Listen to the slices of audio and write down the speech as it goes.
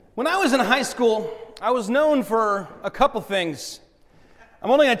When I was in high school, I was known for a couple things. I'm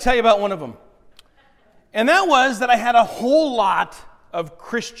only going to tell you about one of them. And that was that I had a whole lot of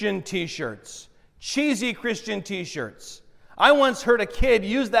Christian t-shirts, cheesy Christian t-shirts. I once heard a kid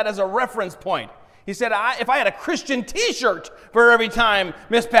use that as a reference point. He said, if I had a Christian t-shirt for every time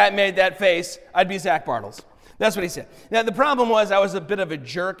Miss Pat made that face, I'd be Zach Bartles. That's what he said. Now, the problem was I was a bit of a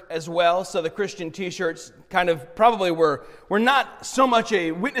jerk as well, so the Christian t-shirts kind of probably were not so much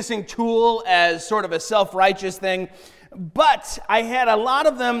a witnessing tool as sort of a self-righteous thing, but I had a lot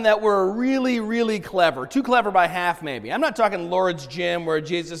of them that were really, really clever. Too clever by half, maybe. I'm not talking Lord's Gym where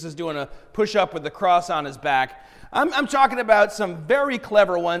Jesus is doing a push-up with the cross on his back. I'm talking about some very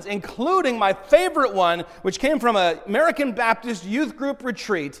clever ones, including my favorite one, which came from an American Baptist youth group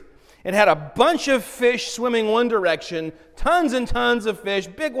retreat. It had a bunch of fish swimming one direction, tons and tons of fish,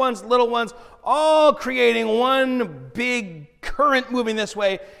 big ones, little ones, all creating one big current moving this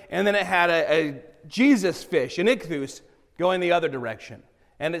way, and then it had a Jesus fish, an ichthus, going the other direction.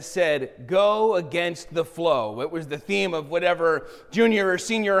 And it said, "Go against the flow." It was the theme of whatever junior or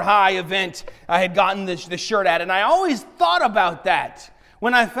senior high event I had gotten the shirt at. And I always thought about that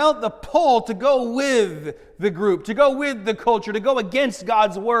when I felt the pull to go with the group, to go with the culture, to go against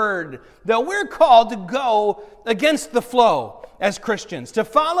God's word. That we're called to go against the flow as Christians, to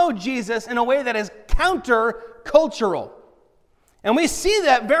follow Jesus in a way that is counter-cultural. And we see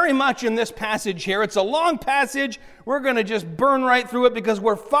that very much in this passage here. It's a long passage. We're going to just burn right through it because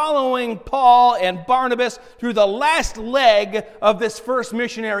we're following Paul and Barnabas through the last leg of this first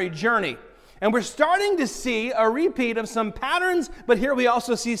missionary journey. And we're starting to see a repeat of some patterns, but here we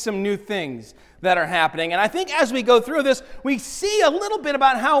also see some new things that are happening. And I think as we go through this, we see a little bit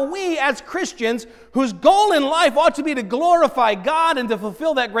about how we as Christians, whose goal in life ought to be to glorify God and to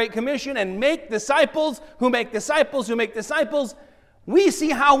fulfill that great commission and make disciples who make disciples who make disciples, we see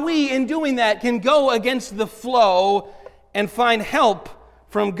how we, in doing that, can go against the flow and find help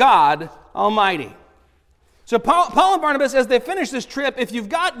from God Almighty. So Paul and Barnabas, as they finish this trip, if you've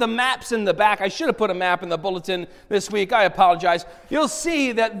got the maps in the back, I should have put a map in the bulletin this week, I apologize, you'll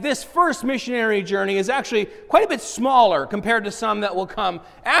see that this first missionary journey is actually quite a bit smaller compared to some that will come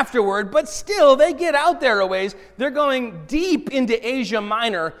afterward, but still, they get out there a ways. They're going deep into Asia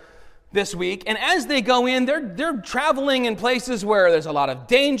Minor this week, and as they go in, they're traveling in places where there's a lot of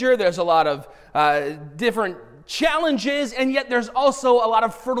danger, there's a lot of different challenges, and yet there's also a lot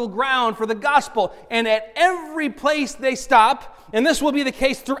of fertile ground for the gospel. And at every place they stop, and this will be the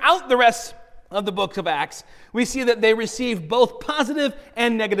case throughout the rest of the book of Acts, we see that they receive both positive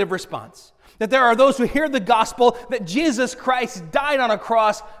and negative response. That there are those who hear the gospel, that Jesus Christ died on a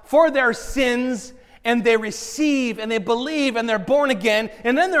cross for their sins, and they receive and they believe and they're born again.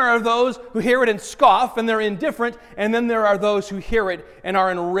 And then there are those who hear it and scoff and they're indifferent. And then there are those who hear it and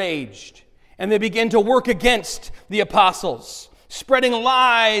are enraged. And they begin to work against the apostles, spreading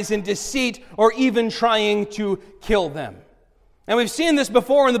lies and deceit or even trying to kill them. And we've seen this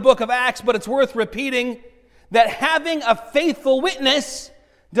before in the book of Acts, but it's worth repeating that having a faithful witness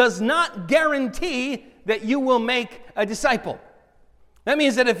does not guarantee that you will make a disciple. That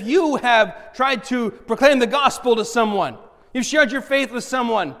means that if you have tried to proclaim the gospel to someone, you've shared your faith with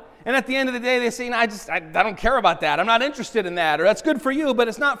someone, and at the end of the day they say, I don't care about that, I'm not interested in that, or that's good for you, but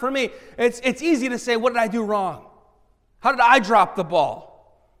it's not for me. It's easy to say, what did I do wrong? How did I drop the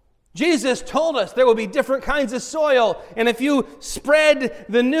ball? Jesus told us there will be different kinds of soil, and if you spread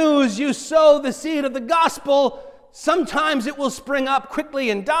the news, you sow the seed of the gospel, sometimes it will spring up quickly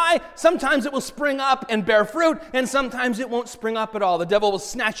and die. Sometimes it will spring up and bear fruit. And sometimes it won't spring up at all. The devil will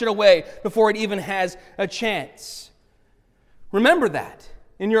snatch it away before it even has a chance. Remember that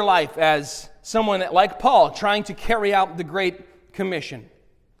in your life as someone like Paul trying to carry out the Great Commission.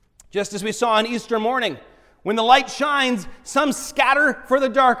 Just as we saw on Easter morning, when the light shines, some scatter for the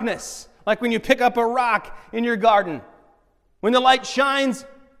darkness, like when you pick up a rock in your garden. When the light shines,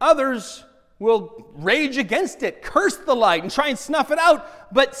 others will rage against it, curse the light, and try and snuff it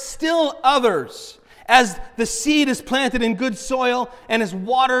out, but still others, as the seed is planted in good soil and is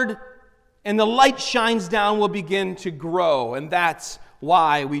watered, and the light shines down, will begin to grow, and that's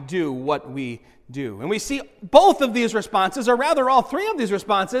why we do what we do. And we see both of these responses, or rather all three of these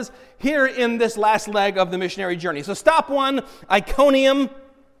responses, here in this last leg of the missionary journey. So stop one, Iconium.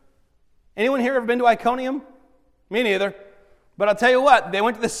 Anyone here ever been to Iconium? Me neither. But I'll tell you what, they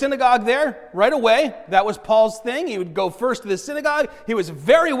went to the synagogue there right away. That was Paul's thing. He would go first to the synagogue. He was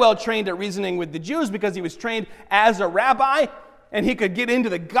very well trained at reasoning with the Jews because he was trained as a rabbi. and he could get into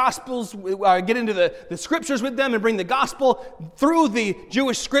the Gospels, get into the Scriptures with them and bring the Gospel through the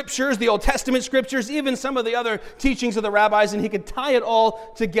Jewish Scriptures, the Old Testament Scriptures, even some of the other teachings of the rabbis, and he could tie it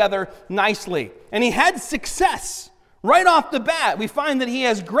all together nicely. And he had success. Right off the bat, we find that he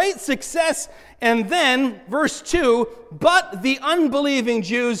has great success. And then, verse 2, but the unbelieving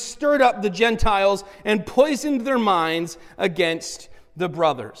Jews stirred up the Gentiles and poisoned their minds against the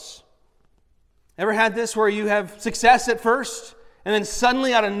brothers. Ever had this where you have success at first, and then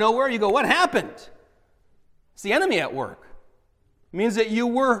suddenly out of nowhere you go, what happened? It's the enemy at work. It means that you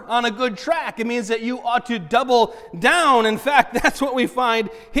were on a good track. It means that you ought to double down. In fact, that's what we find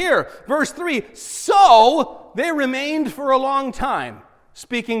here. Verse 3, so they remained for a long time,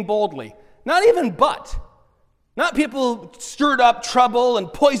 speaking boldly. Not even but. Not people stirred up trouble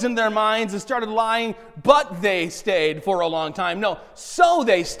and poisoned their minds and started lying, but they stayed for a long time. No, so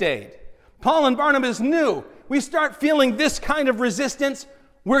they stayed. Paul and Barnabas knew, we start feeling this kind of resistance,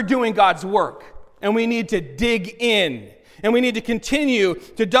 we're doing God's work. And we need to dig in. And we need to continue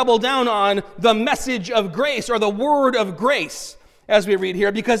to double down on the message of grace or the word of grace as we read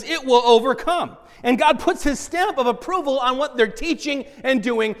here, because it will overcome. And God puts his stamp of approval on what they're teaching and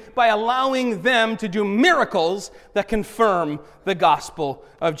doing by allowing them to do miracles that confirm the gospel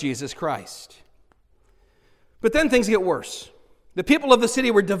of Jesus Christ. But then things get worse. The people of the city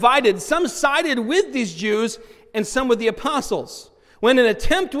were divided. Some sided with these Jews and some with the apostles. When an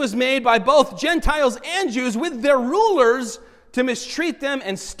attempt was made by both Gentiles and Jews with their rulers to mistreat them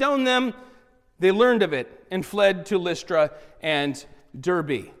and stone them, they learned of it and fled to Lystra and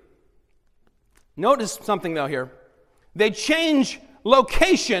Derbe. Notice something, though, here. They change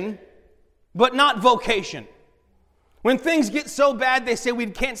location, but not vocation. When things get so bad, they say, we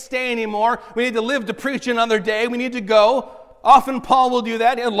can't stay anymore. We need to live to preach another day. We need to go. Often Paul will do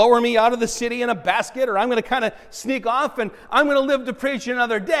that. He'll lower me out of the city in a basket, or I'm going to kind of sneak off, and I'm going to live to preach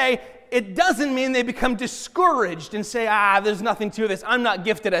another day. It doesn't mean they become discouraged and say, there's nothing to this. I'm not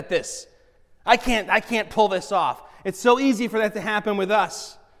gifted at this. I can't pull this off. It's so easy for that to happen with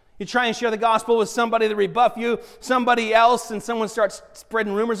us. You try and share the gospel with somebody to rebuff you, somebody else, and someone starts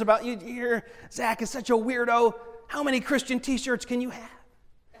spreading rumors about you. You hear, Zach is such a weirdo. How many Christian t-shirts can you have?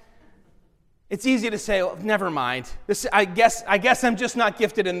 It's easy to say, oh, never mind. I guess I'm just not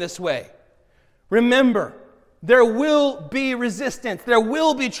gifted in this way. Remember, there will be resistance. There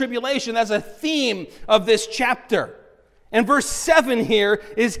will be tribulation. That's a theme of this chapter. And verse 7 here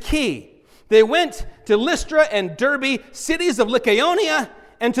is key. They went to Lystra and Derbe, cities of Lycaonia,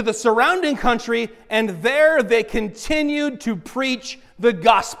 and to the surrounding country, and there they continued to preach the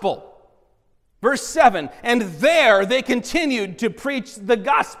gospel. Verse 7, and there they continued to preach the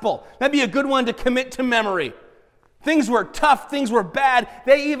gospel. That'd be a good one to commit to memory. Things were tough, things were bad.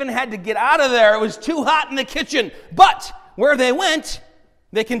 They even had to get out of there. It was too hot in the kitchen. But where they went,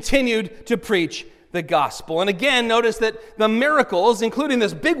 they continued to preach the gospel. And again, notice that the miracles, including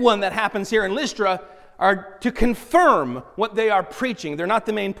this big one that happens here in Lystra, are to confirm what they are preaching. They're not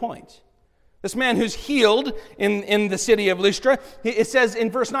the main point. This man who's healed in the city of Lystra, it says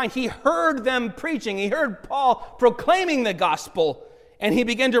in verse 9, he heard them preaching. He heard Paul proclaiming the gospel, and he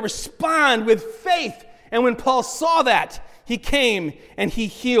began to respond with faith. And when Paul saw that, he came and he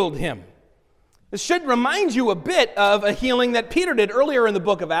healed him. This should remind you a bit of a healing that Peter did earlier in the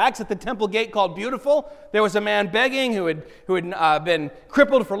book of Acts at the temple gate called Beautiful. There was a man begging who had been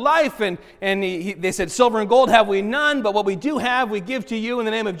crippled for life, and they said, silver and gold have we none, but what we do have we give to you in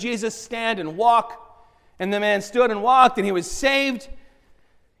the name of Jesus. Stand and walk. And the man stood and walked, and he was saved.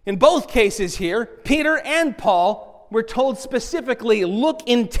 In both cases here, Peter and Paul were told specifically, look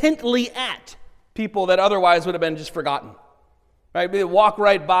intently at people that otherwise would have been just forgotten. Right? They walk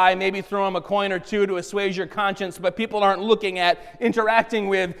right by, maybe throw them a coin or two to assuage your conscience, but people aren't looking at, interacting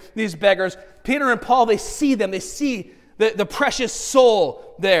with these beggars. Peter and Paul, they see them. They see the precious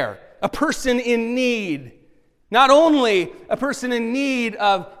soul there, a person in need. Not only a person in need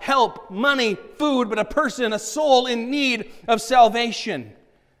of help, money, food, but a soul in need of salvation.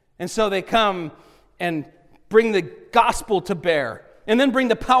 And so they come and bring the gospel to bear, and then bring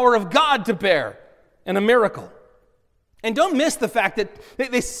the power of God to bear in a miracle. And don't miss the fact that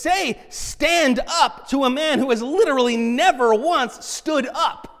they say stand up to a man who has literally never once stood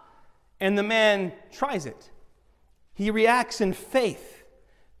up. And the man tries it. He reacts in faith.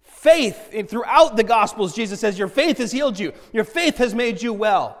 Faith, throughout the Gospels, Jesus says, your faith has healed you. Your faith has made you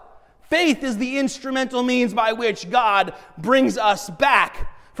well. Faith is the instrumental means by which God brings us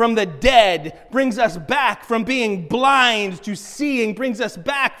back from the dead, brings us back from being blind to seeing, brings us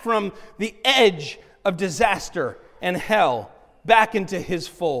back from the edge of disaster and hell back into his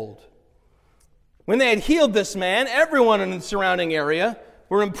fold. When they had healed this man, everyone in the surrounding area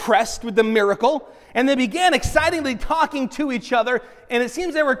were impressed with the miracle, and they began excitingly talking to each other, and it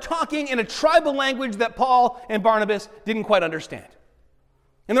seems they were talking in a tribal language that Paul and Barnabas didn't quite understand.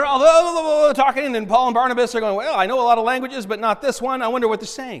 And they're all talking, and then Paul and Barnabas are going, well, I know a lot of languages, but not this one. I wonder what they're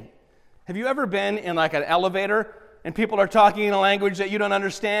saying. Have you ever been in like an elevator, and people are talking in a language that you don't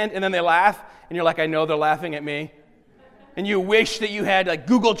understand, and then they laugh, and you're like, I know they're laughing at me. And you wish that you had like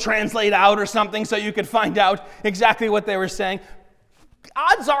Google Translate out or something so you could find out exactly what they were saying.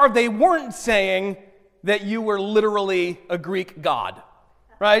 Odds are they weren't saying that you were literally a Greek god,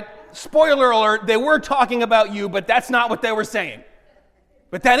 right? Spoiler alert, they were talking about you, but that's not what they were saying.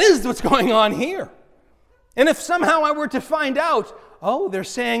 But that is what's going on here. And if somehow I were to find out, oh, they're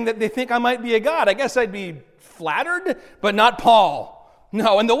saying that they think I might be a god, I guess I'd be flattered, but not Paul.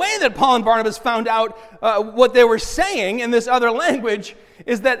 No, and the way that Paul and Barnabas found out what they were saying in this other language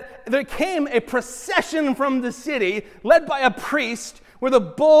is that there came a procession from the city led by a priest where the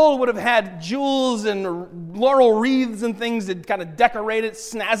bull would have had jewels and laurel wreaths and things that kind of decorate it,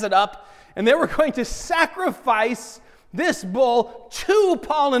 snazz it up, and they were going to sacrifice this bull to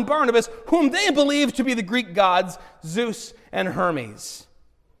Paul and Barnabas, whom they believed to be the Greek gods, Zeus and Hermes.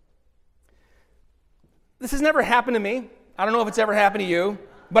 This has never happened to me. I don't know if it's ever happened to you,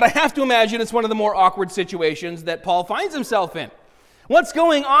 but I have to imagine it's one of the more awkward situations that Paul finds himself in. What's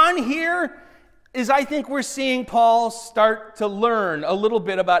going on here is I think we're seeing Paul start to learn a little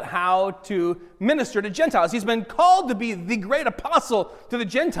bit about how to minister to Gentiles. He's been called to be the great apostle to the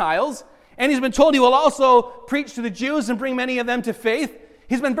Gentiles, and he's been told he will also preach to the Jews and bring many of them to faith.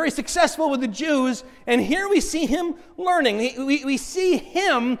 He's been very successful with the Jews, and here we see him learning. We see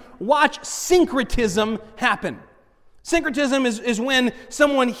him watch syncretism happen. Syncretism is when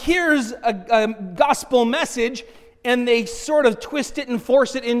someone hears a gospel message and they sort of twist it and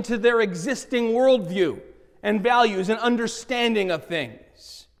force it into their existing worldview and values and understanding of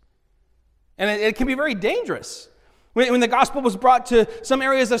things. And it can be very dangerous. When the gospel was brought to some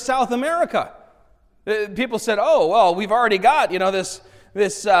areas of South America, people said, oh, well, we've already got,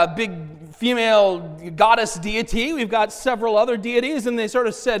 this big female goddess deity. We've got several other deities. And they sort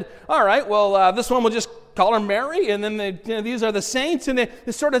of said, all right, well, this one will just call her Mary, and then these are the saints, and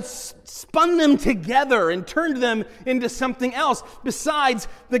they sort of spun them together and turned them into something else besides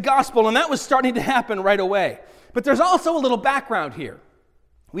the gospel, and that was starting to happen right away. But there's also a little background here.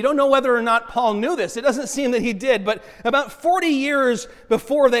 We don't know whether or not Paul knew this. It doesn't seem that he did, but about 40 years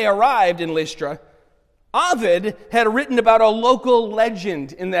before they arrived in Lystra, Ovid had written about a local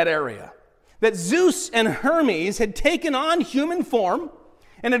legend in that area, that Zeus and Hermes had taken on human form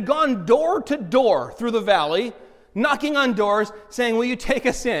and had gone door to door through the valley, knocking on doors, saying, will you take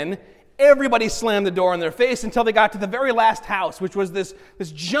us in? Everybody slammed the door in their face until they got to the very last house, which was this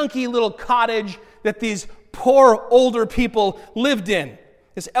junky little cottage that these poor older people lived in,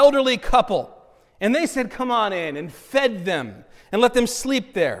 this elderly couple. And they said, come on in, and fed them and let them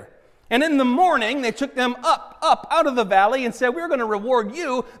sleep there. And in the morning, they took them up out of the valley and said, we're going to reward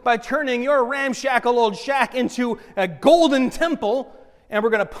you by turning your ramshackle old shack into a golden temple, and we're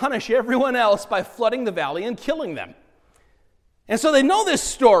going to punish everyone else by flooding the valley and killing them. And so they know this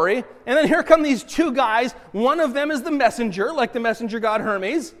story, and then here come these two guys. One of them is the messenger, like the messenger god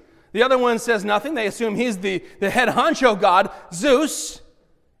Hermes. The other one says nothing. They assume he's the head honcho god, Zeus.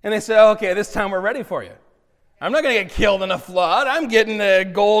 And they say, okay, this time we're ready for you. I'm not going to get killed in a flood. I'm getting a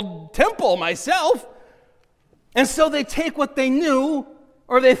gold temple myself. And so they take what they knew,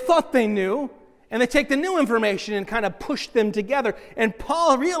 or they thought they knew, and they take the new information and kind of push them together. And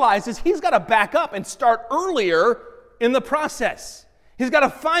Paul realizes he's got to back up and start earlier in the process. He's got to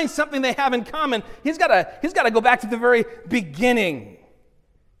find something they have in common. He's got to go back to the very beginning.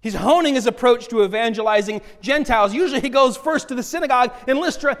 He's honing his approach to evangelizing Gentiles. Usually he goes first to the synagogue. In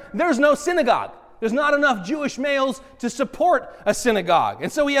Lystra, there's no synagogue. There's not enough Jewish males to support a synagogue.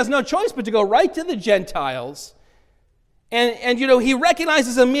 And so he has no choice but to go right to the Gentiles. And he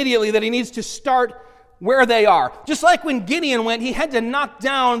recognizes immediately that he needs to start where they are. Just like when Gideon went, he had to knock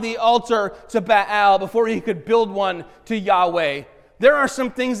down the altar to Baal before he could build one to Yahweh. There are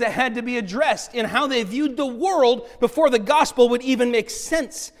some things that had to be addressed in how they viewed the world before the gospel would even make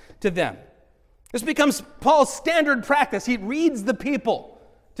sense to them. This becomes Paul's standard practice. He reads the people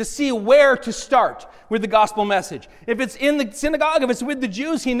to see where to start with the gospel message. If it's in the synagogue, if it's with the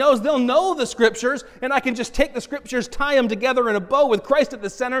Jews, he knows they'll know the scriptures, and I can just take the scriptures, tie them together in a bow with Christ at the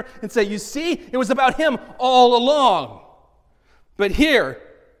center, and say, you see, it was about him all along. But here,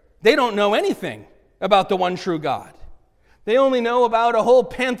 they don't know anything about the one true God. They only know about a whole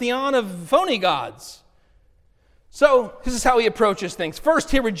pantheon of phony gods. So this is how he approaches things.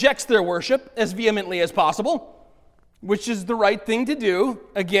 First, he rejects their worship as vehemently as possible, which is the right thing to do,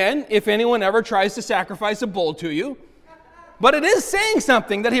 again, if anyone ever tries to sacrifice a bull to you. But it is saying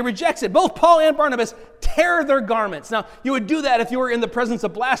something that he rejects it. Both Paul and Barnabas tear their garments. Now, you would do that if you were in the presence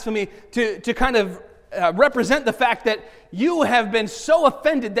of blasphemy to kind of represent the fact that you have been so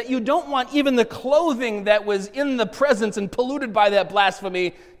offended that you don't want even the clothing that was in the presence and polluted by that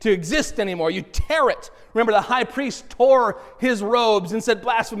blasphemy to exist anymore. You tear it. Remember, the high priest tore his robes and said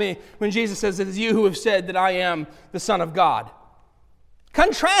blasphemy when Jesus says, "It is you who have said that I am the Son of God."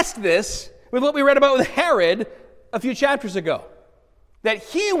 Contrast this with what we read about with Herod a few chapters ago. That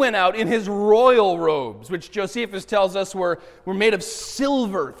he went out in his royal robes, which Josephus tells us were made of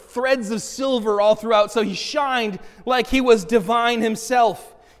silver, threads of silver all throughout, so he shined like he was divine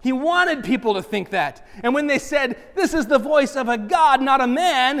himself. He wanted people to think that. And when they said, "This is the voice of a God, not a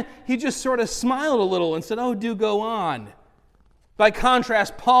man," he just sort of smiled a little and said, "Oh, do go on." By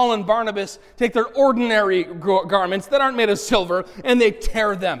contrast, Paul and Barnabas take their ordinary garments that aren't made of silver and they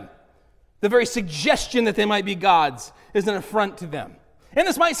tear them. The very suggestion that they might be gods is an affront to them. And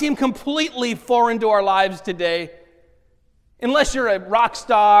this might seem completely foreign to our lives today, unless you're a rock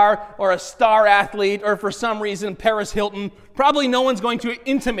star or a star athlete or for some reason Paris Hilton. Probably no one's going to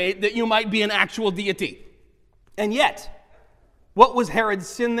intimate that you might be an actual deity. And yet, what was Herod's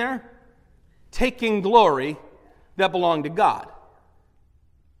sin there? Taking glory that belonged to God.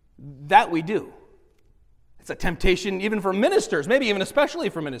 That we do. It's a temptation even for ministers, maybe even especially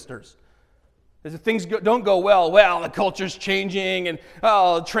for ministers. As if things don't go well, the culture's changing and,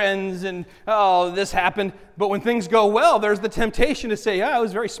 trends and, this happened. But when things go well, there's the temptation to say, I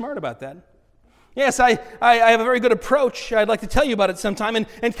was very smart about that. Yes, I have a very good approach. I'd like to tell you about it sometime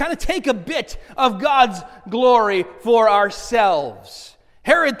and kind of take a bit of God's glory for ourselves.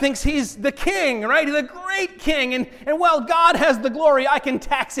 Herod thinks he's the king, right? He's a great king. And while God has the glory, I can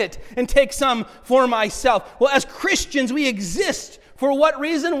tax it and take some for myself. Well, as Christians, we exist. For what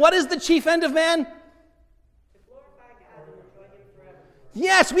reason? What is the chief end of man? To glorify God and enjoy Him forever.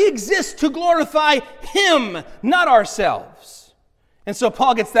 Yes, we exist to glorify Him, not ourselves. And so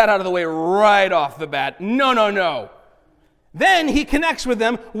Paul gets that out of the way right off the bat. No. Then he connects with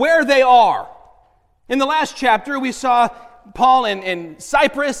them where they are. In the last chapter, we saw Paul in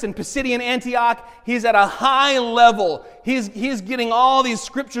Cyprus and Pisidian Antioch. He's at a high level. He's getting all these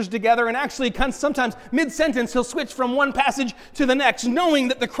scriptures together, and actually sometimes mid-sentence he'll switch from one passage to the next, knowing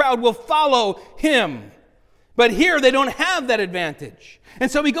that the crowd will follow him. But here they don't have that advantage.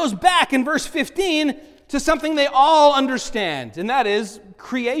 And so he goes back in verse 15 to something they all understand, and that is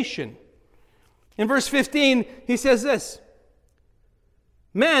creation. In verse 15, he says this,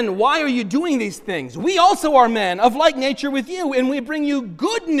 "Men, why are you doing these things? We also are men of like nature with you, and we bring you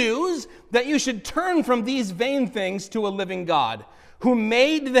good news that you should turn from these vain things to a living God, who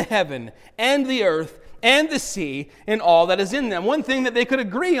made the heaven and the earth and the sea and all that is in them." One thing that they could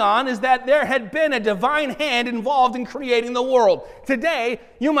agree on is that there had been a divine hand involved in creating the world. Today,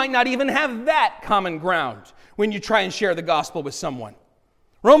 you might not even have that common ground when you try and share the gospel with someone.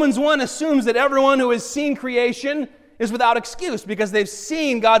 Romans 1 assumes that everyone who has seen creation is without excuse because they've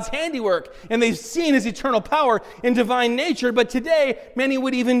seen God's handiwork and they've seen His eternal power in divine nature. But today, many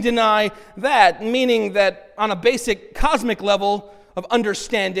would even deny that, meaning that on a basic cosmic level of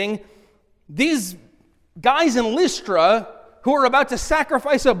understanding, these guys in Lystra who are about to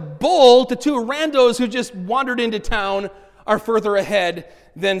sacrifice a bull to two randos who just wandered into town are further ahead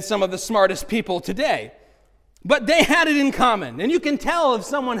than some of the smartest people today. But they had it in common. And you can tell if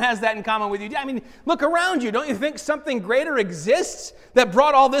someone has that in common with you. I mean, look around you. Don't you think something greater exists that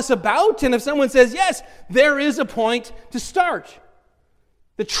brought all this about? And if someone says, yes, there is a point to start.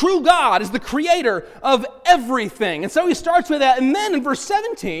 The true God is the creator of everything. And so he starts with that. And then in verse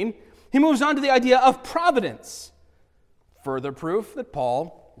 17, he moves on to the idea of providence. Further proof that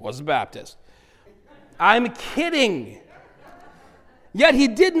Paul was a Baptist. I'm kidding. Yet he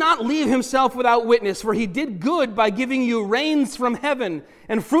did not leave himself without witness, for he did good by giving you rains from heaven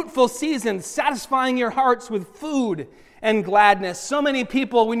and fruitful seasons, satisfying your hearts with food and gladness. So many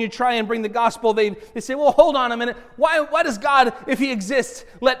people, when you try and bring the gospel, they say, well, hold on a minute. Why does God, if he exists,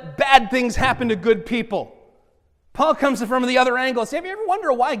 let bad things happen to good people? Paul comes from the other angle. Say, have you ever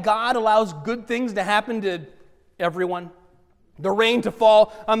wondered why God allows good things to happen to everyone? The rain to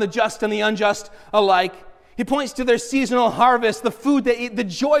fall on the just and the unjust alike. He points to their seasonal harvest, the food they eat, the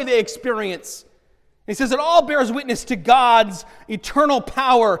joy they experience. He says it all bears witness to God's eternal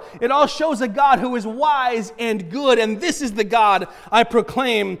power. It all shows a God who is wise and good, and this is the God I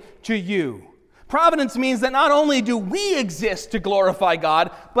proclaim to you. Providence means that not only do we exist to glorify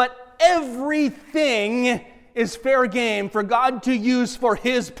God, but everything is fair game for God to use for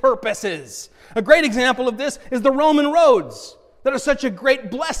His purposes. A great example of this is the Roman roads that are such a great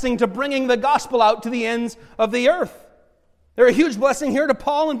blessing to bringing the gospel out to the ends of the earth. They're a huge blessing here to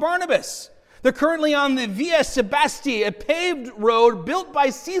Paul and Barnabas. They're currently on the Via Sebasti, a paved road built by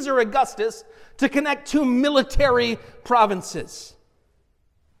Caesar Augustus to connect two military provinces.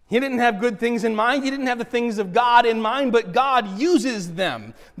 He didn't have good things in mind. He didn't have the things of God in mind, but God uses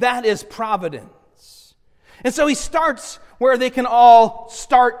them. That is providence. And so he starts where they can all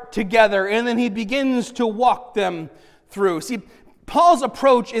start together, and then he begins to walk them through. See, Paul's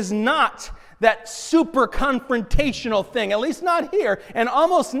approach is not that super confrontational thing, at least not here, and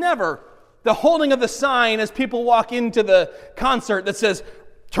almost never the holding of the sign as people walk into the concert that says,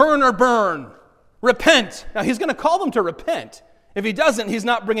 turn or burn, repent. Now, he's going to call them to repent. If he doesn't, he's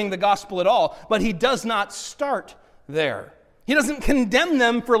not bringing the gospel at all, but he does not start there. He doesn't condemn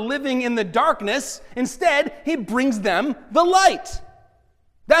them for living in the darkness. Instead, he brings them the light.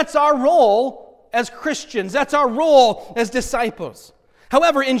 That's our role as Christians. That's our role as disciples.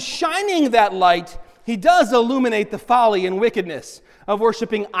 However, in shining that light, he does illuminate the folly and wickedness of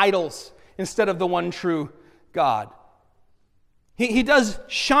worshiping idols instead of the one true God. He does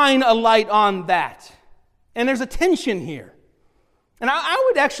shine a light on that. And there's a tension here. And I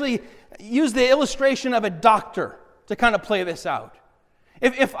would actually use the illustration of a doctor to kind of play this out.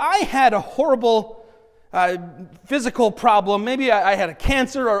 If I had a horrible physical problem, maybe I had a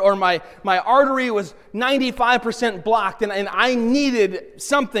cancer or my artery was 95% blocked and I needed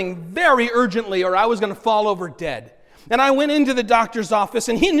something very urgently or I was going to fall over dead. And I went into the doctor's office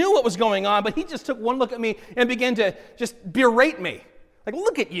and he knew what was going on, but he just took one look at me and began to just berate me. Like,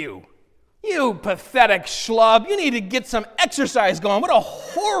 look at you. You pathetic schlub. You need to get some exercise going. What a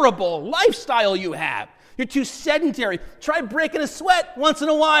horrible lifestyle you have. You're too sedentary. Try breaking a sweat once in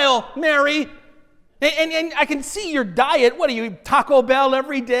a while, Mary. And I can see your diet. What are you, Taco Bell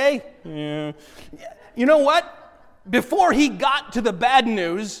every day? Yeah. You know what? Before he got to the bad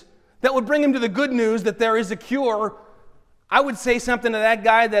news that would bring him to the good news that there is a cure, I would say something to that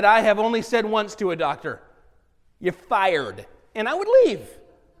guy that I have only said once to a doctor. You're fired. And I would leave.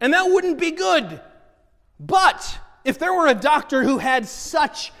 And that wouldn't be good. But if there were a doctor who had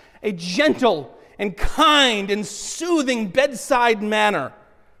such a gentle and kind and soothing bedside manner,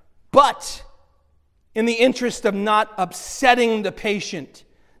 but in the interest of not upsetting the patient,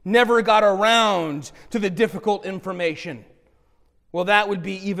 never got around to the difficult information, well, that would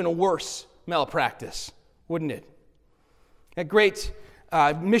be even worse malpractice, wouldn't it? A great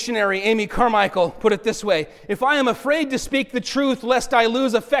missionary Amy Carmichael put it this way: if I am afraid to speak the truth lest I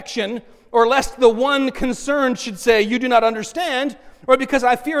lose affection, or lest the one concerned should say, you do not understand, or because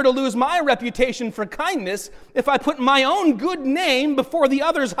I fear to lose my reputation for kindness, if I put my own good name before the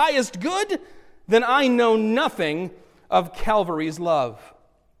other's highest good, then I know nothing of Calvary's love.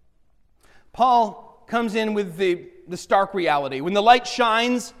 Paul comes in with the stark reality. When the light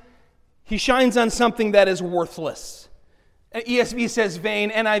shines, he shines on something that is worthless. ESV says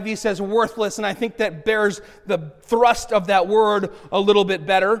vain, NIV says worthless, and I think that bears the thrust of that word a little bit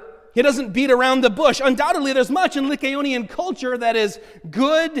better. He doesn't beat around the bush. Undoubtedly, there's much in Lycaonian culture that is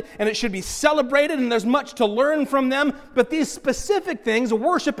good, and it should be celebrated, and there's much to learn from them, but these specific things,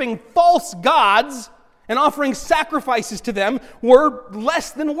 worshiping false gods and offering sacrifices to them, were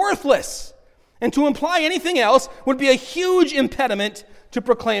less than worthless. And to imply anything else would be a huge impediment to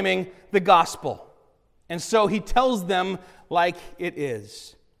proclaiming the gospel. And so he tells them like it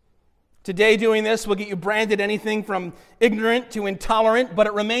is. Today, doing this will get you branded anything from ignorant to intolerant, but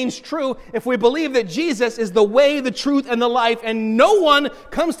it remains true if we believe that Jesus is the way, the truth, and the life, and no one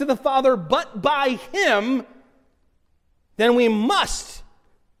comes to the Father but by Him, then we must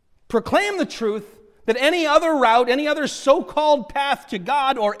proclaim the truth that any other route, any other so-called path to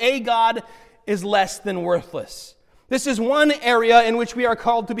God or a God is less than worthless. This is one area in which we are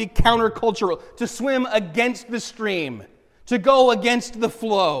called to be countercultural, to swim against the stream, to go against the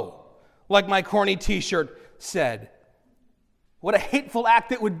flow, like my corny t-shirt said. What a hateful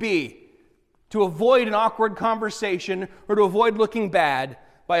act it would be to avoid an awkward conversation or to avoid looking bad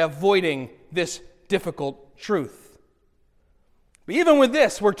by avoiding this difficult truth. But even with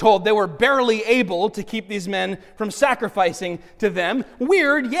this, we're told they were barely able to keep these men from sacrificing to them.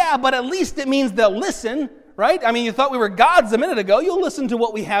 Weird, yeah, but at least it means they'll listen. Right? I mean, you thought we were gods a minute ago. You'll listen to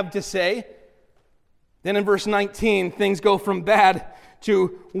what we have to say. Then in verse 19, things go from bad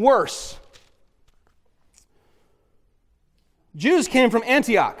to worse. Jews came from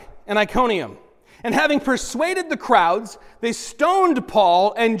Antioch and Iconium, and having persuaded the crowds, they stoned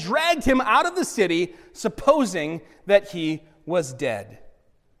Paul and dragged him out of the city, supposing that he was dead.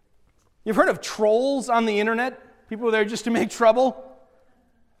 You've heard of trolls on the internet? People are there just to make trouble?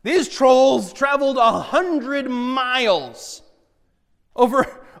 These trolls traveled 100 miles over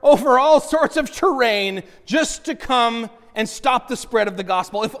all sorts of terrain just to come and stop the spread of the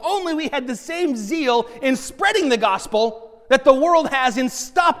gospel. If only we had the same zeal in spreading the gospel that the world has in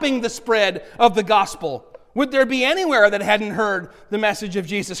stopping the spread of the gospel. Would there be anywhere that hadn't heard the message of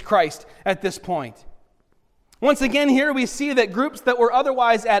Jesus Christ at this point? Once again, here we see that groups that were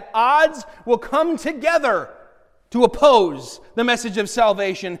otherwise at odds will come together to oppose the message of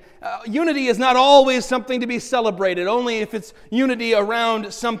salvation. Unity is not always something to be celebrated, only if it's unity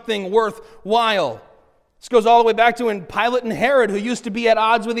around something worthwhile. This goes all the way back to when Pilate and Herod, who used to be at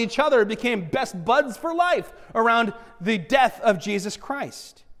odds with each other, became best buds for life around the death of Jesus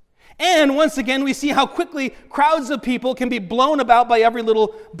Christ. And once again, we see how quickly crowds of people can be blown about by every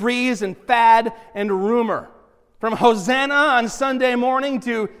little breeze and fad and rumor. From Hosanna on Sunday morning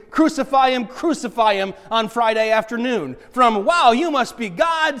to crucify him on Friday afternoon. From, wow, you must be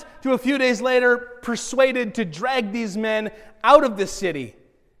gods, to a few days later, persuaded to drag these men out of the city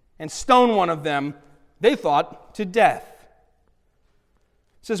and stone one of them, they thought, to death.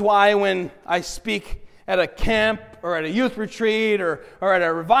 This is why when I speak at a camp or at a youth retreat or at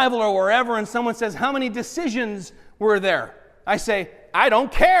a revival or wherever, and someone says, how many decisions were there? I say, I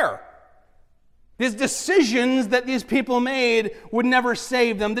don't care. These decisions that these people made would never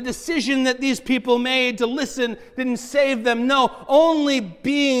save them. The decision that these people made to listen didn't save them. No, only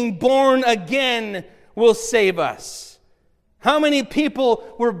being born again will save us. How many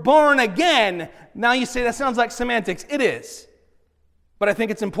people were born again? Now you say that sounds like semantics. It is. But I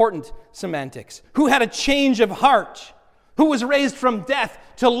think it's important semantics. Who had a change of heart? Who was raised from death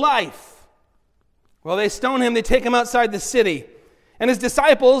to life? Well, they stone him. They take him outside the city. And his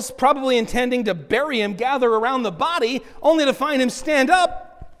disciples, probably intending to bury him, gather around the body, only to find him stand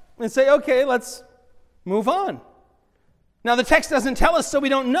up and say, okay, let's move on. Now, the text doesn't tell us, so we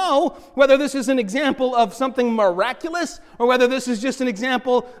don't know whether this is an example of something miraculous or whether this is just an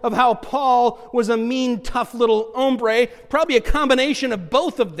example of how Paul was a mean, tough little hombre, probably a combination of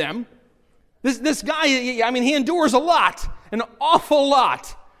both of them. This guy, he endures a lot, an awful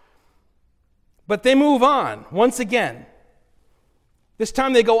lot. But they move on once again. This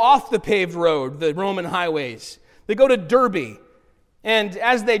time they go off the paved road, the Roman highways. They go to Derbe. And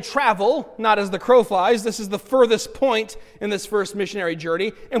as they travel, not as the crow flies, this is the furthest point in this first missionary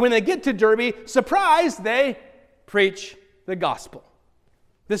journey. And when they get to Derbe, surprise, they preach the gospel.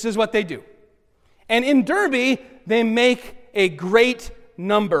 This is what they do. And in Derbe, they make a great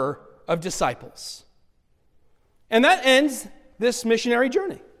number of disciples. And that ends this missionary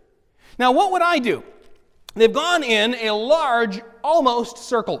journey. Now, what would I do? They've gone in a large, almost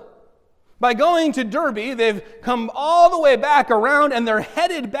circle. By going to Derbe, they've come all the way back around and they're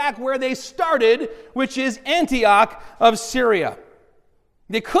headed back where they started, which is Antioch of Syria.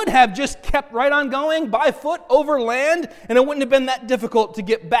 They could have just kept right on going by foot over land, and it wouldn't have been that difficult to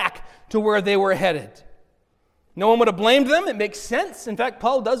get back to where they were headed. No one would have blamed them. It makes sense. In fact,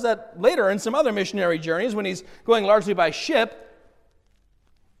 Paul does that later in some other missionary journeys when he's going largely by ship.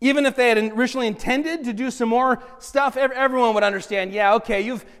 Even if they had originally intended to do some more stuff, everyone would understand,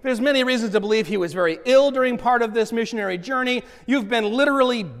 there's many reasons to believe he was very ill during part of this missionary journey. You've been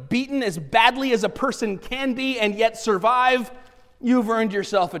literally beaten as badly as a person can be and yet survive. You've earned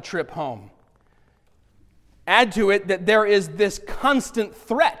yourself a trip home. Add to it that there is this constant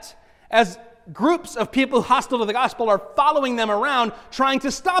threat as groups of people hostile to the gospel are following them around, trying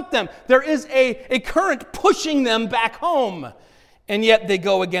to stop them. There is a current pushing them back home. And yet they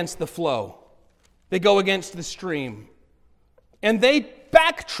go against the flow. They go against the stream. And they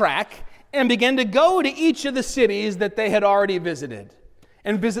backtrack and begin to go to each of the cities that they had already visited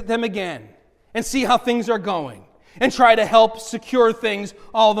and visit them again and see how things are going and try to help secure things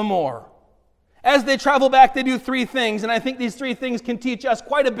all the more. As they travel back, they do three things, and I think these three things can teach us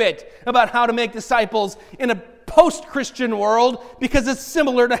quite a bit about how to make disciples in a post-Christian world, because it's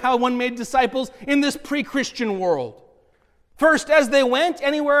similar to how one made disciples in this pre-Christian world. First, as they went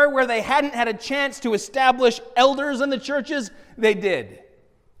anywhere where they hadn't had a chance to establish elders in the churches, they did.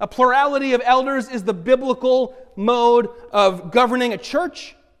 A plurality of elders is the biblical mode of governing a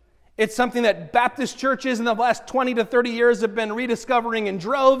church. It's something that Baptist churches in the last 20 to 30 years have been rediscovering in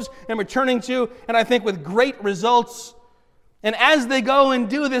droves and returning to, and I think with great results. And as they go and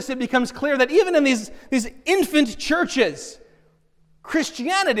do this, it becomes clear that even in these infant churches,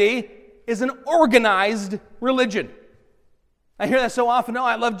 Christianity is an organized religion. I hear that so often.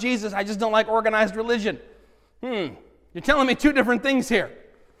 I love Jesus. I just don't like organized religion. You're telling me two different things here.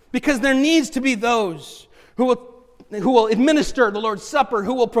 Because there needs to be those who will administer the Lord's Supper,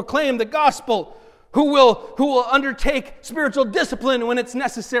 who will proclaim the gospel, who will undertake spiritual discipline when it's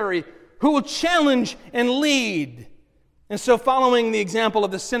necessary, who will challenge and lead. And so following the example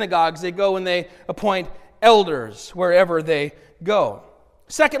of the synagogues, they go and they appoint elders wherever they go.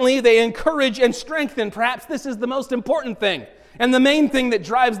 Secondly, they encourage and strengthen. Perhaps this is the most important thing and the main thing that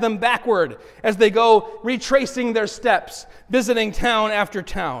drives them backward as they go retracing their steps, visiting town after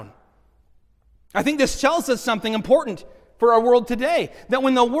town. I think this tells us something important for our world today, that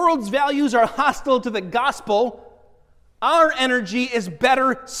when the world's values are hostile to the gospel, our energy is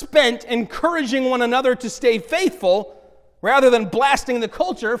better spent encouraging one another to stay faithful rather than blasting the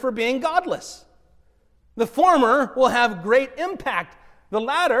culture for being godless. The former will have great impact. The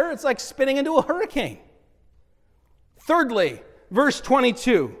latter, it's like spinning into a hurricane. Thirdly, verse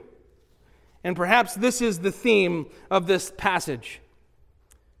 22, and perhaps this is the theme of this passage.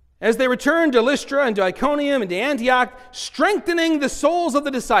 As they returned to Lystra and to Iconium and to Antioch, strengthening the souls of the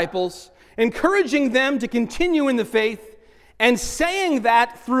disciples, encouraging them to continue in the faith, and saying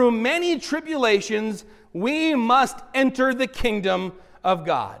that through many tribulations we must enter the kingdom of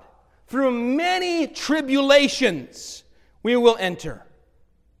God. Through many tribulations we will enter.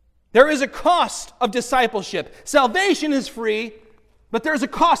 There is a cost of discipleship. Salvation is free, but there's a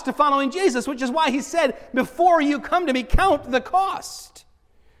cost to following Jesus, which is why he said, before you come to me, count the cost.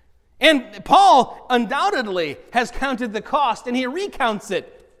 And Paul undoubtedly has counted the cost, and he recounts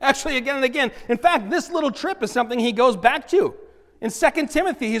it, actually again and again. In fact, this little trip is something he goes back to. In 2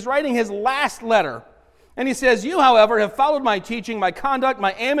 Timothy, he's writing his last letter, and he says, you, however, have followed my teaching, my conduct,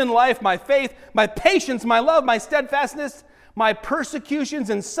 my aim in life, my faith, my patience, my love, my steadfastness, my persecutions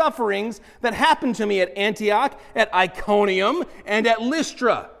and sufferings that happened to me at Antioch, at Iconium, and at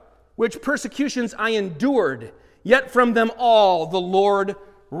Lystra, which persecutions I endured, yet from them all the Lord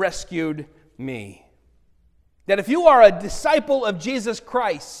rescued me. That if you are a disciple of Jesus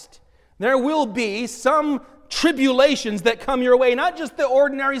Christ, there will be some tribulations that come your way, not just the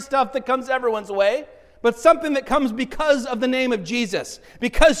ordinary stuff that comes everyone's way, but something that comes because of the name of Jesus,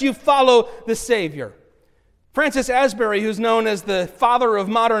 because you follow the Savior. Francis Asbury, who's known as the father of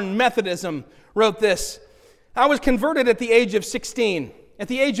modern Methodism, wrote this: I was converted at the age of 16. At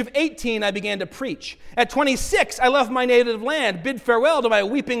the age of 18, I began to preach. At 26, I left my native land, bid farewell to my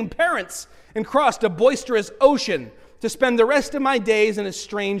weeping parents, and crossed a boisterous ocean to spend the rest of my days in a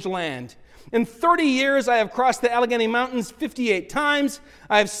strange land. In 30 years, I have crossed the Allegheny Mountains 58 times.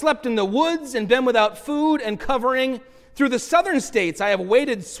 I have slept in the woods and been without food and covering. Through the southern states, I have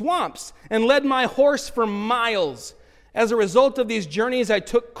waded swamps and led my horse for miles. As a result of these journeys, I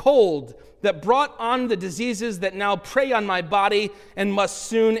took cold that brought on the diseases that now prey on my body and must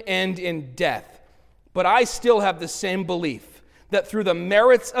soon end in death. But I still have the same belief that through the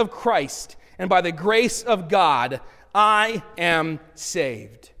merits of Christ and by the grace of God, I am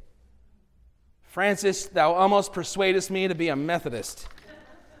saved. Francis, thou almost persuadest me to be a Methodist.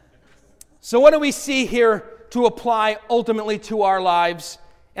 So what do we see here to apply ultimately to our lives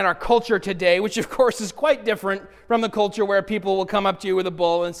and our culture today, which of course is quite different from the culture where people will come up to you with a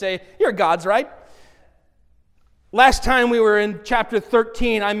bull and say, you're God's, right? Last time we were in chapter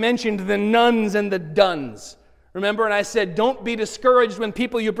 13, I mentioned the nuns and the duns. Remember, and I said, don't be discouraged when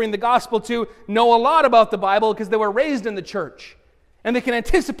people you bring the gospel to know a lot about the Bible because they were raised in the church and they can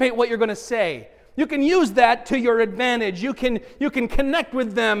anticipate what you're going to say. You can use that to your advantage. You can connect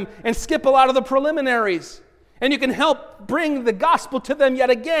with them and skip a lot of the preliminaries. And you can help bring the gospel to them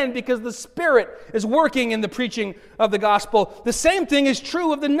yet again because the Spirit is working in the preaching of the gospel. The same thing is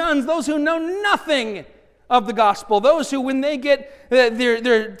true of the nuns, those who know nothing of the gospel. Those who, when they get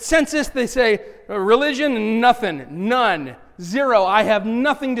their census, they say, religion, nothing, none, zero. I have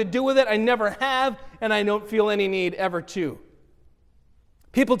nothing to do with it. I never have, and I don't feel any need ever to.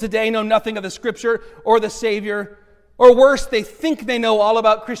 People today know nothing of the Scripture or the Savior. Or worse, they think they know all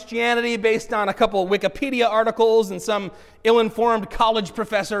about Christianity based on a couple of Wikipedia articles and some ill-informed college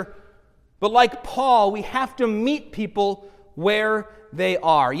professor. But like Paul, we have to meet people where they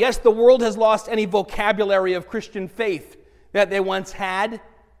are. Yes, the world has lost any vocabulary of Christian faith that they once had.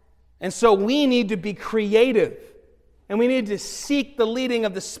 And so we need to be creative. And we need to seek the leading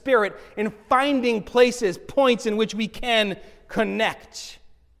of the Spirit in finding places, points in which we can connect.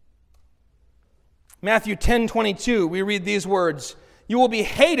 Matthew 10:22, we read these words, "You will be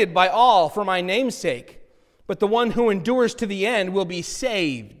hated by all for my name's sake, but the one who endures to the end will be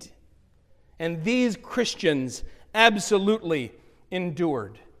saved." And these Christians absolutely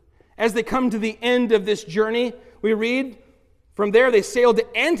endured. As they come to the end of this journey, we read, from there they sailed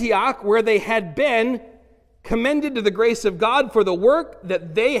to Antioch, where they had been commended to the grace of God for the work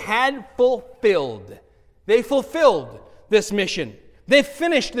that they had fulfilled. They fulfilled this mission. They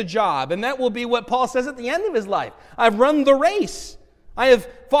finished the job, and that will be what Paul says at the end of his life. I've run the race. I have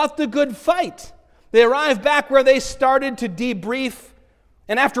fought the good fight. They arrive back where they started to debrief,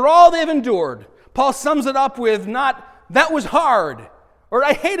 and after all they've endured, Paul sums it up with not, that was hard, or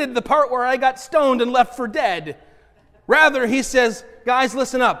I hated the part where I got stoned and left for dead. Rather, he says, guys,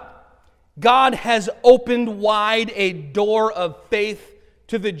 listen up. God has opened wide a door of faith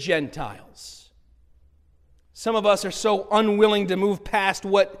to the Gentiles. Some of us are so unwilling to move past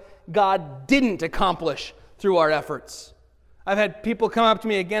what God didn't accomplish through our efforts. I've had people come up to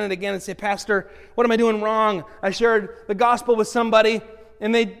me again and again and say, Pastor, what am I doing wrong? I shared the gospel with somebody,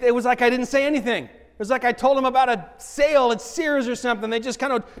 and it was like I didn't say anything. It was like I told them about a sale at Sears or something. They just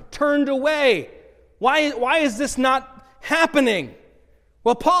kind of turned away. Why is this not happening?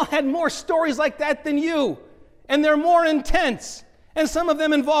 Well, Paul had more stories like that than you, and they're more intense. And some of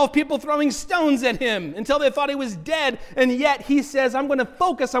them involve people throwing stones at him until they thought he was dead, and yet he says, I'm going to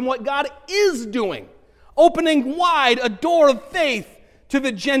focus on what God is doing, opening wide a door of faith to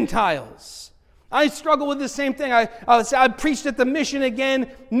the Gentiles. I struggle with the same thing. I preached at the mission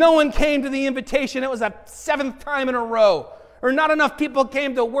again. No one came to the invitation. It was a 7th time in a row. Or not enough people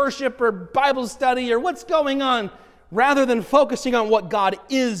came to worship or Bible study or what's going on, rather than focusing on what God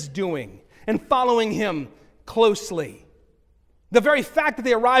is doing and following Him closely. The very fact that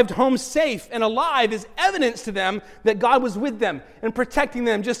they arrived home safe and alive is evidence to them that God was with them and protecting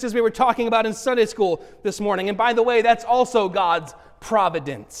them, just as we were talking about in Sunday school this morning. And by the way, that's also God's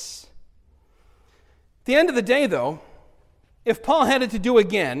providence. At the end of the day, though, if Paul had it to do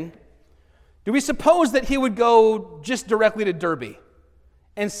again, do we suppose that he would go just directly to Derbe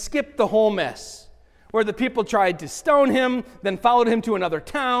and skip the whole mess, where the people tried to stone him, then followed him to another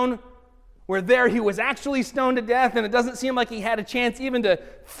town, where there he was actually stoned to death, and it doesn't seem like he had a chance even to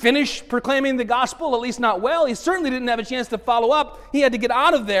finish proclaiming the gospel, at least not well. He certainly didn't have a chance to follow up. He had to get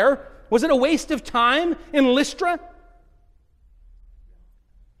out of there. Was it a waste of time in Lystra?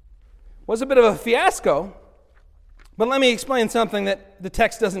 Was a bit of a fiasco, but let me explain something that the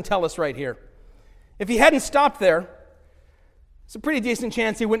text doesn't tell us right here. If he hadn't stopped there, it's a pretty decent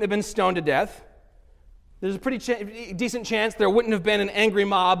chance he wouldn't have been stoned to death. There's a pretty decent chance there wouldn't have been an angry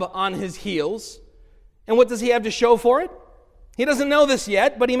mob on his heels. And what does he have to show for it? He doesn't know this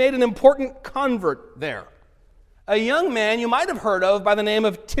yet, but he made an important convert there. A young man you might have heard of by the name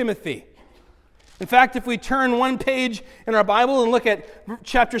of Timothy. In fact, if we turn one page in our Bible and look at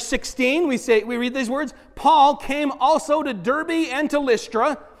chapter 16, we read these words, Paul came also to Derbe and to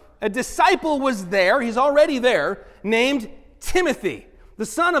Lystra. A disciple was there, he's already there, named Timothy, the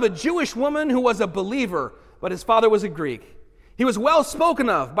son of a Jewish woman who was a believer, but his father was a Greek. He was well spoken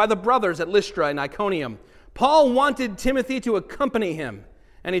of by the brothers at Lystra and Iconium. Paul wanted Timothy to accompany him,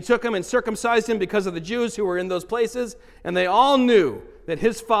 and he took him and circumcised him because of the Jews who were in those places, and they all knew that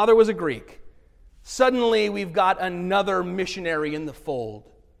his father was a Greek. Suddenly, we've got another missionary in the fold.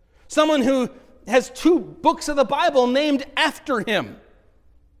 Someone who has 2 books of the Bible named after him.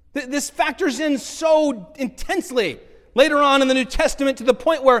 This factors in so intensely later on in the New Testament, to the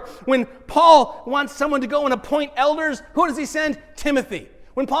point where when Paul wants someone to go and appoint elders, who does he send? Timothy.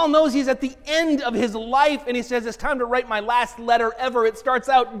 When Paul knows he's at the end of his life and he says, it's time to write my last letter ever, it starts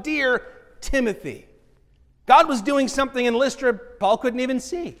out, Dear Timothy. God was doing something in Lystra Paul couldn't even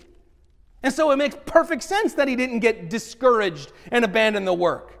see. And so it makes perfect sense that he didn't get discouraged and abandon the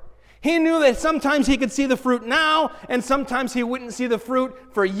work. He knew that sometimes he could see the fruit now, and sometimes he wouldn't see the fruit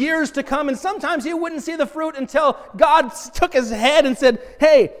for years to come, and sometimes he wouldn't see the fruit until God took his head and said,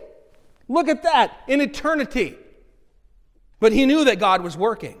 hey, look at that, in eternity. But he knew that God was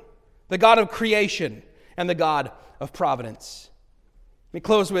working, the God of creation and the God of providence. Let me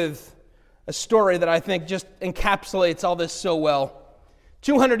close with a story that I think just encapsulates all this so well.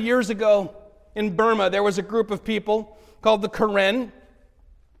 200 years ago in Burma, there was a group of people called the Karen.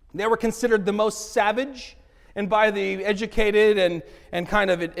 They were considered the most savage, and by the educated and kind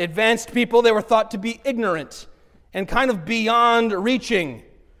of advanced people, they were thought to be ignorant and kind of beyond reaching.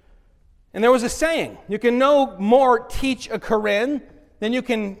 And there was a saying, you can no more teach a Karen than you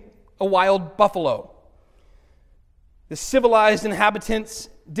can a wild buffalo. The civilized inhabitants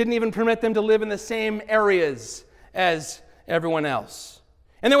didn't even permit them to live in the same areas as everyone else.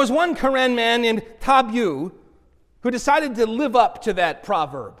 And there was one Karen man named Tabu who decided to live up to that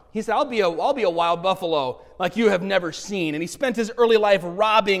proverb. He said, I'll be a wild buffalo like you have never seen. And he spent his early life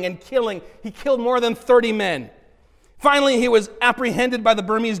robbing and killing. He killed more than 30 men. Finally, he was apprehended by the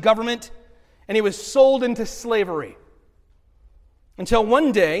Burmese government, and he was sold into slavery. Until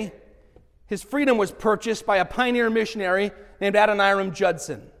one day, his freedom was purchased by a pioneer missionary named Adoniram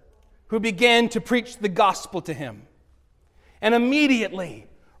Judson, who began to preach the gospel to him, and immediately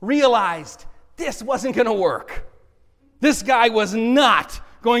realized this wasn't going to work. This guy was not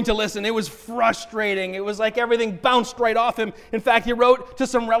going to listen. It was frustrating. It was like everything bounced right off him. In fact, he wrote to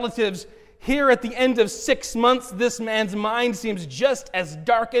some relatives, "Here at the end of 6 months, this man's mind seems just as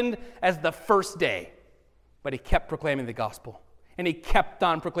darkened as the first day." But he kept proclaiming the gospel. And he kept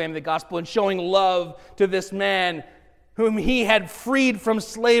on proclaiming the gospel and showing love to this man whom he had freed from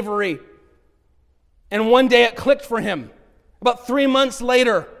slavery. And one day it clicked for him. About 3 months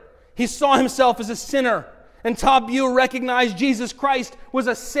later, he saw himself as a sinner. And Todd Bew recognized Jesus Christ was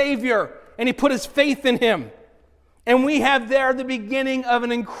a Savior, and he put his faith in him. And we have there the beginning of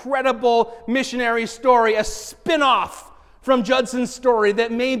an incredible missionary story, a spin-off from Judson's story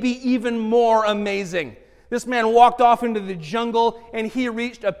that may be even more amazing. This man walked off into the jungle, and he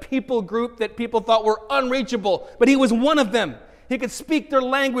reached a people group that people thought were unreachable, but he was one of them. He could speak their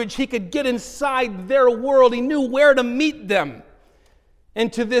language. He could get inside their world. He knew where to meet them.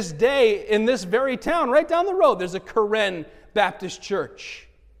 And to this day, in this very town, right down the road, there's a Karen Baptist church.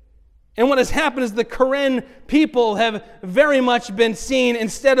 And what has happened is the Karen people have very much been seen,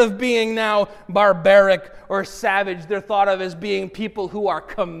 instead of being now barbaric or savage, they're thought of as being people who are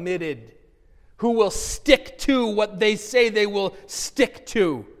committed, who will stick to what they say they will stick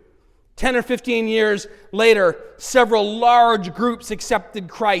to. 10 or 15 years later, several large groups accepted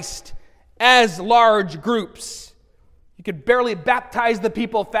Christ as large groups. He could barely baptize the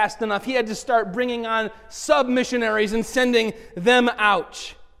people fast enough. He had to start bringing on sub-missionaries and sending them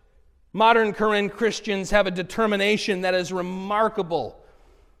out. Modern Karen Christians have a determination that is remarkable.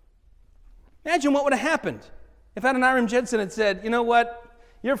 Imagine what would have happened if Adoniram Judson had said, "You know what?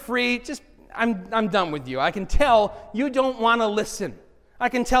 You're free. I'm done with you. I can tell you don't want to listen. I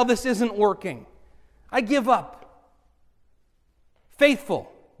can tell this isn't working. I give up."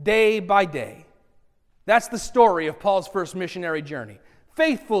 Faithful day by day. That's the story of Paul's first missionary journey.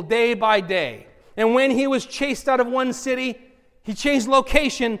 Faithful day by day. And when he was chased out of one city, he changed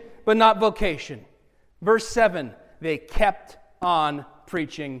location, but not vocation. Verse 7, they kept on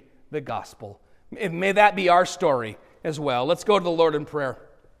preaching the gospel. May that be our story as well. Let's go to the Lord in prayer.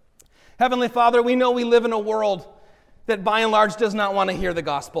 Heavenly Father, we know we live in a world that by and large does not want to hear the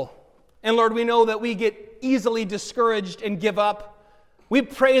gospel. And Lord, we know that we get easily discouraged and give up. We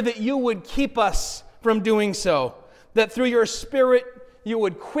pray that you would keep us from doing so, that through your Spirit you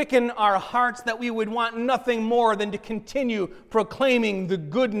would quicken our hearts, that we would want nothing more than to continue proclaiming the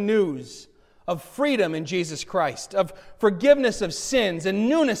good news of freedom in Jesus Christ, of forgiveness of sins and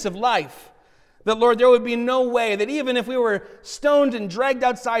newness of life. That, Lord, there would be no way that even if we were stoned and dragged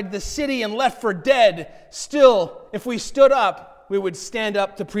outside the city and left for dead, still, if we stood up, we would stand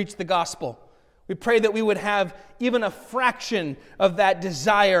up to preach the gospel. We pray that we would have even a fraction of that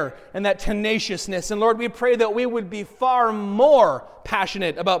desire and that tenaciousness. And Lord, we pray that we would be far more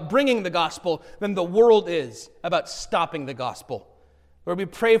passionate about bringing the gospel than the world is about stopping the gospel. Lord, we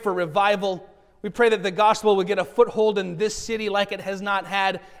pray for revival. We pray that the gospel would get a foothold in this city like it has not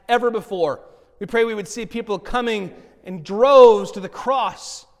had ever before. We pray we would see people coming in droves to the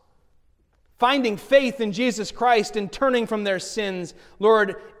cross, finding faith in Jesus Christ and turning from their sins.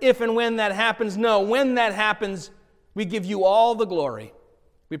 Lord, if and when that happens, when that happens, we give you all the glory.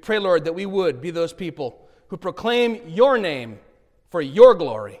 We pray, Lord, that we would be those people who proclaim your name for your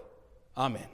glory. Amen.